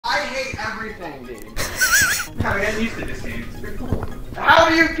everything, dude. I'm getting used to this game. It's pretty cool. How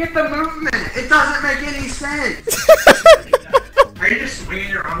do you get the movement? It doesn't make any sense. Are you just swinging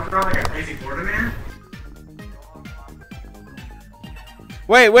your arms around like a crazy Borderman?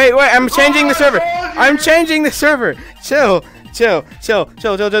 Wait, I'm changing the server. I'm changing the server. Chill. Give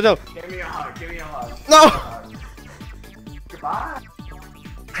me a hug, No. Goodbye.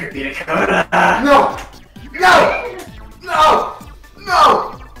 Creepy Dakota. No!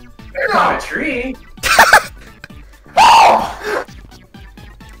 There's not a tree.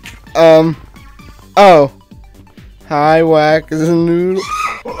 Oh. Hi, whack is a noodle.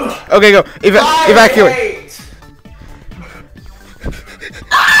 Okay, go. Evacuate.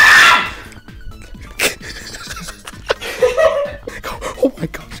 Go. Oh my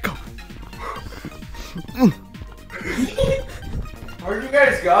gosh, go. Where'd you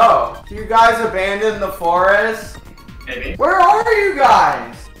guys go? You guys abandoned the forest? Maybe. Where are you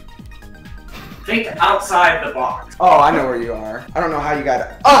guys? Think outside the box. Oh, I know where you are. I don't know how you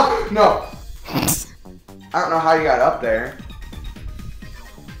got. Oh no! I don't know how you got up there.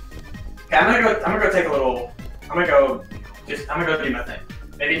 Okay, I'm gonna go take a little. I'm gonna go do my thing.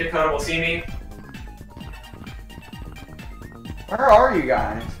 Maybe Dakota will see me. Where are you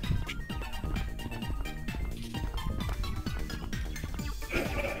guys?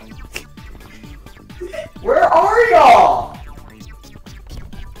 Where are y'all?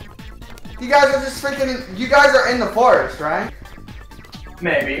 You guys are just freaking. You guys are in the forest, right?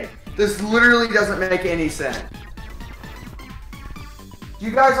 Maybe. This literally doesn't make any sense. You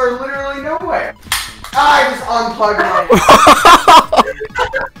guys are literally nowhere. I just unplugged my.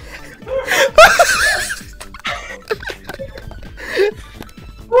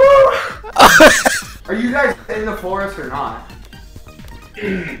 Are you guys in the forest or not?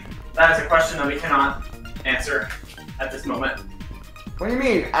 That is a question that we cannot answer at this moment. What do you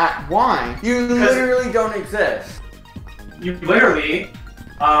mean? Why? You literally don't exist. You literally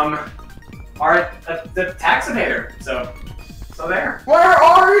are the tax evader. So there. Where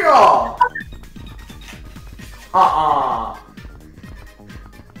are y'all?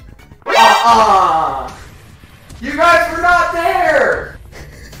 You guys were not there.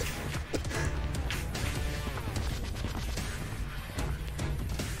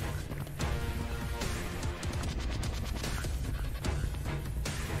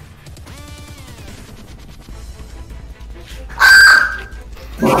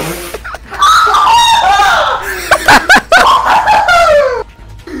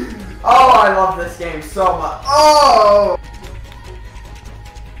 Oh, I love this game so much. Oh!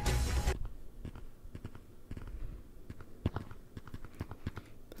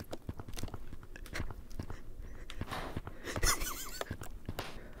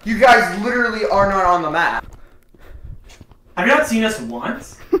 You guys literally are not on the map. Have you not seen us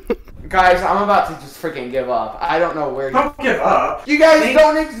once? Guys, I'm about to just freaking give up. I don't know where Don't give up. you guys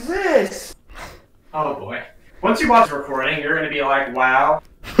don't exist. Oh boy. Once you watch the recording, you're gonna be like, wow.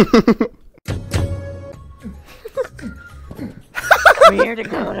 Come here,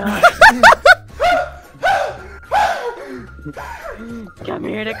 Dakota. Come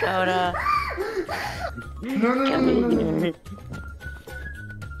here, Dakota. No.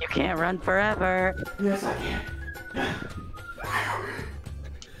 You can't run forever. Yes, I can.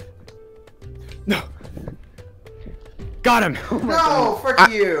 No. Got him. No, frick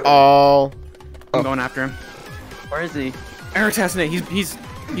you. Oh. I'm going after him. Where is he? Air assassinate. He's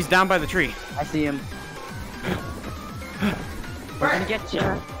down by the tree. I see him. We're gonna get you.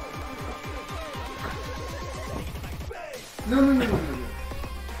 No.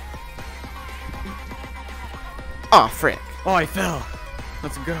 Oh, frick. Oh, I fell.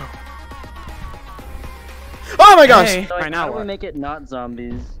 Let's go. Oh my gosh. Hey. So Right how now do we what? make it not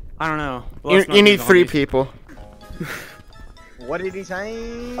zombies? I don't know. Well, let's not You do need 3 zombies. people. What did he say?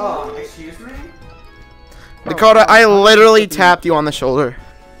 Oh, excuse me? Dakota, I literally tapped you on the shoulder.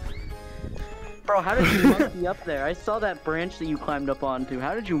 Bro, how did you monkey up there? I saw that branch that you climbed up onto.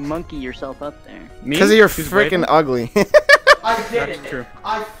 How did you monkey yourself up there? Me? Because you're Who's freaking Brayden? ugly. I did That's it. true.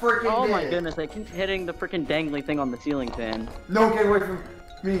 I freaking Oh did my it. goodness, I keep hitting the freaking dangly thing on the ceiling fan. No, get away from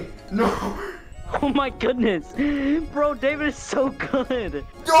me. No. Oh my goodness! Bro, David is so good!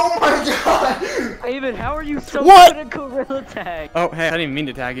 Oh my god. David, how are you so What? good at Gorilla Tag? Oh, hey, I didn't even mean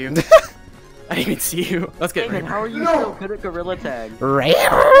to tag you. I didn't even see you. Let's get David, Raper. how are you No. so good at Gorilla Tag? I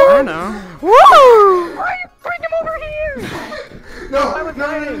don't know. Woo! Why are you bring him over here? No.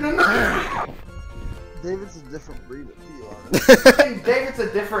 David's a different breed, to be honest. David's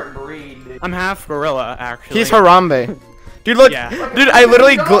a different breed. Dude. I'm half gorilla, actually. He's Harambe. Dude, look. Yeah. Dude, I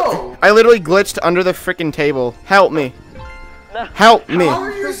literally glitched under the freaking table. Help me. Help me. How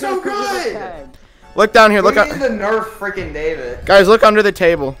are you so good? Look down here. We Look need up. to nerf freaking David. Guys, look under the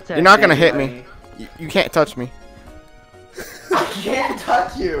table. Tag You're not gonna hit anyway. me. You can't touch me. I can't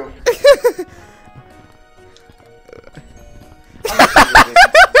touch you.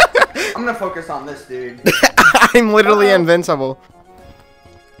 I'm gonna focus on this dude. I'm literally invincible.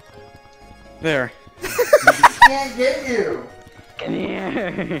 There. Can't get you. Come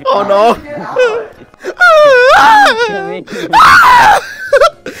here. Oh no. Get out.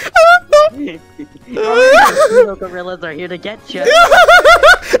 Little gorillas are here to get you.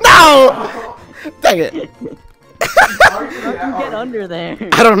 No! Dang it. How did you How'd you get under there?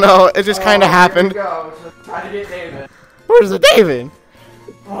 I don't know. It just kind of happened. Here we go. So try to get David. Where's the David?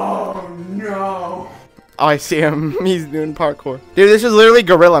 Oh no. Oh, I see him. He's doing parkour. Dude, this is literally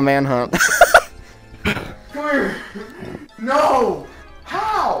gorilla manhunt. Come here. No.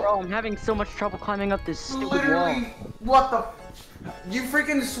 How? Bro, I'm having so much trouble climbing up this stupid Literally. wall. What the? You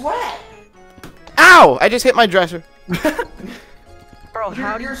freaking sweat. Ow! I just hit my dresser. Bro,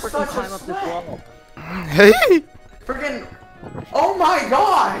 how do you You're freaking such a climb up this sweat. wall? Hey! Freaking. Oh my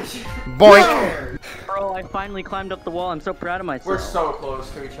gosh. Boink. No. Bro, I finally climbed up the wall. I'm so proud of myself. We're so close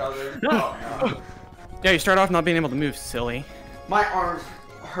to each other. Oh no. Yeah, you start off not being able to move, silly. My arms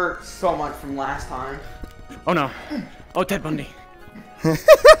hurt so much from last time. Oh no. Oh, Ted Bundy. What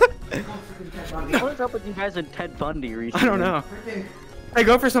is up with you guys and Ted Bundy recently? I don't know. Freaking. Hey,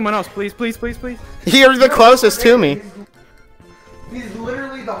 go for someone else, please, please, please, please. You're the closest to me. He's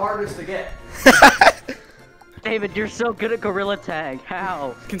literally the hardest to get. David, you're so good at gorilla tag.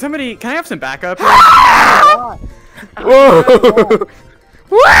 How? Can I have some backup? Whoa!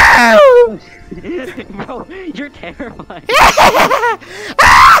 Wow! Bro, you're terrifying.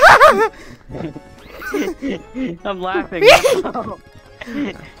 I'm laughing. now.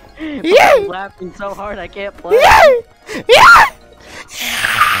 I'm laughing so hard I can't play.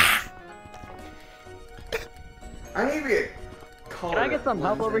 I need to be a color. Can I get some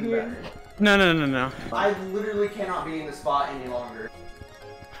help over here? No. I literally cannot be in the spot any longer.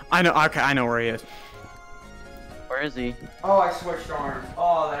 I know. Okay, I know where he is. Where is he? Oh, I switched arms.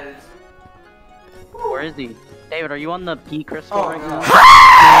 Oh, that is. Where is he? David, are you on the P crystal Oh, right no. now?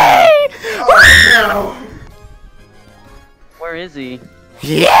 Oh no. Where is he?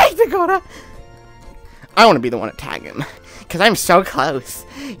 Yeah, Dakota! I want to be the one to tag him. Because I'm so close.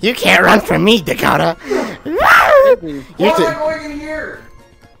 You can't run from me, Dakota. Where is he? You, Why am I ju- going in here?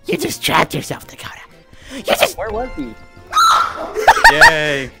 you just trapped yourself, Dakota. You just... Where was he?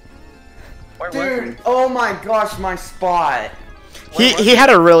 Yay. Where was Dude, oh my gosh, my spot. He had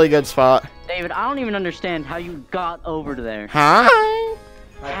a really good spot. he? David, I don't even understand how you got over to there. Hi.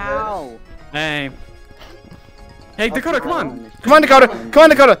 How? Hey. Hey, Dakota, come on. Come on, Dakota. Come on,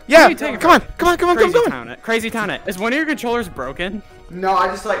 Dakota. Yeah. you take it Come on. Come on. Come on. Crazy Come on. town it. Crazy town it. Is one of your controllers broken? No, I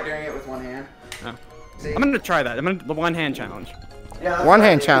just like doing it with one hand. Oh. See? I'm gonna try that. I'm gonna the one hand challenge. Yeah, that's One what I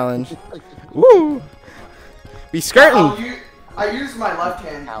hand do. challenge. Woo. Be skirting. I use my left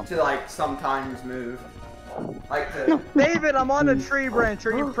hand to like sometimes move. Like to. David, I'm on a tree branch.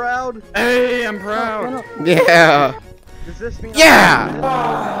 Are you proud? Hey, I'm proud. Yeah. Does this mean? Yeah.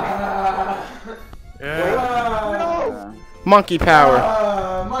 Yeah. Monkey power.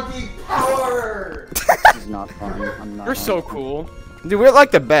 Monkey power! This is not fun. I'm not. You're so cool. Dude, we're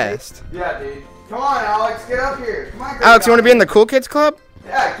like the best. Yeah, dude. Come on, Alex, get up here. Come on, Alex, you want to be in the cool kids club?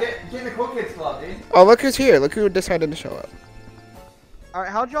 Yeah, get in the cool kids club, dude. Oh, look who's here. Look who decided to show up. All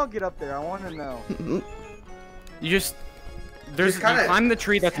right, how'd y'all get up there? I want to know. You just you kinda climb the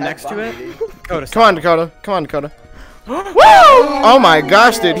tree that's next to it. Dakota, Come on, Dakota. Come on, Dakota. Woo! Oh my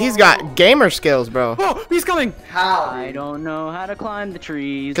gosh, dude. He's got gamer skills, bro. Oh, he's coming. How? I Dude? don't know how to climb the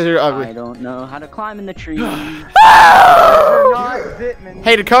trees. 'Cause you're ugly. I don't know how to climb in the trees. You're not Zitman.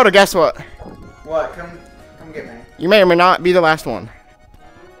 Hey, Dakota, guess what? What? Come get me. You may or may not be the last one.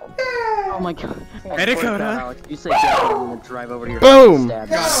 Oh my god. Hey, Dakota. Alex, you say yes, I'm gonna drive over to your Boom! stab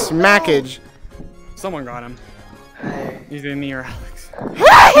Go! you. Smackage. Someone got him. Hey. He's in me or Alex.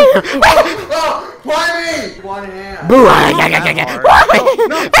 Oh, why me? One hand. Boo! I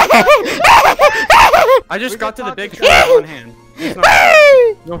just We got can to the talk big to tree with one hand. It's not-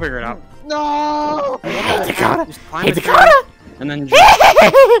 You'll figure it out. No! Hey, Dakota. Just climb Hey, the tree Dakota. and then just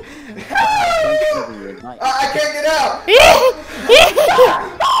I can't get out.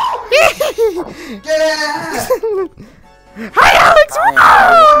 Get out. Hi, Alex. One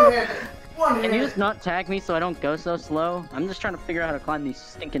hand. One Can you hand. just not tag me so I don't go so slow? I'm just trying to figure out how to climb these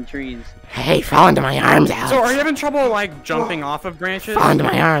stinking trees. Hey, fall into my arms, Alex. So are you having trouble like jumping off of branches? Fall into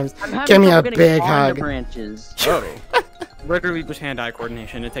my arms. I'm having Give me trouble a getting big onto hug. branches. Literally just hand-eye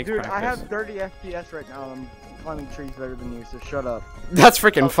coordination. It takes Dude, I practice. have 30 FPS right now. I'm climbing trees better than you, so shut up. That's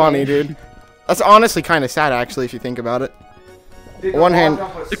freaking funny, dude. That's honestly kind of sad, actually, if you think about it. Dude, One the hand. wall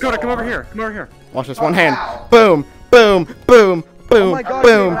jump was Dakota, so come over hard. here. Come over here. Watch this. Oh, One hand. ow. Boom, boom, boom, boom, Oh my god,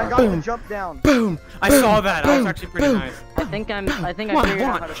 boom, David, I got boom, the jump down. boom. I saw that. That was actually pretty boom. nice. I think I Come figured on, out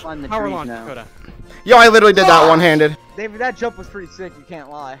how launch. to find the Power trees launch, now. Dakota. Yo, I literally did that one-handed. David, that jump was pretty sick, you can't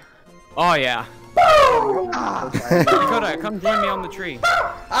lie. Oh, yeah. Ah. Dakota, come join me on the tree.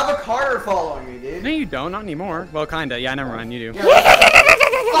 I have a Carter following me, dude. No, you don't. Not anymore. Well, kinda. Yeah, never mind. You do.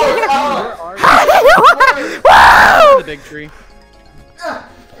 Oh, The big tree.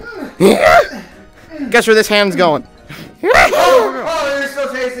 Guess where this hand's going? oh, you're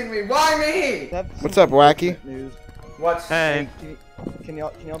still chasing me. Why me? What's up, Wacky? News. What's Hey. Can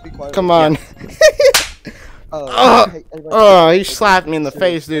y'all be quiet? Come on. Hey, Oh, he slapped me in the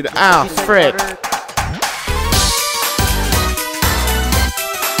face, dude. Ow, frick.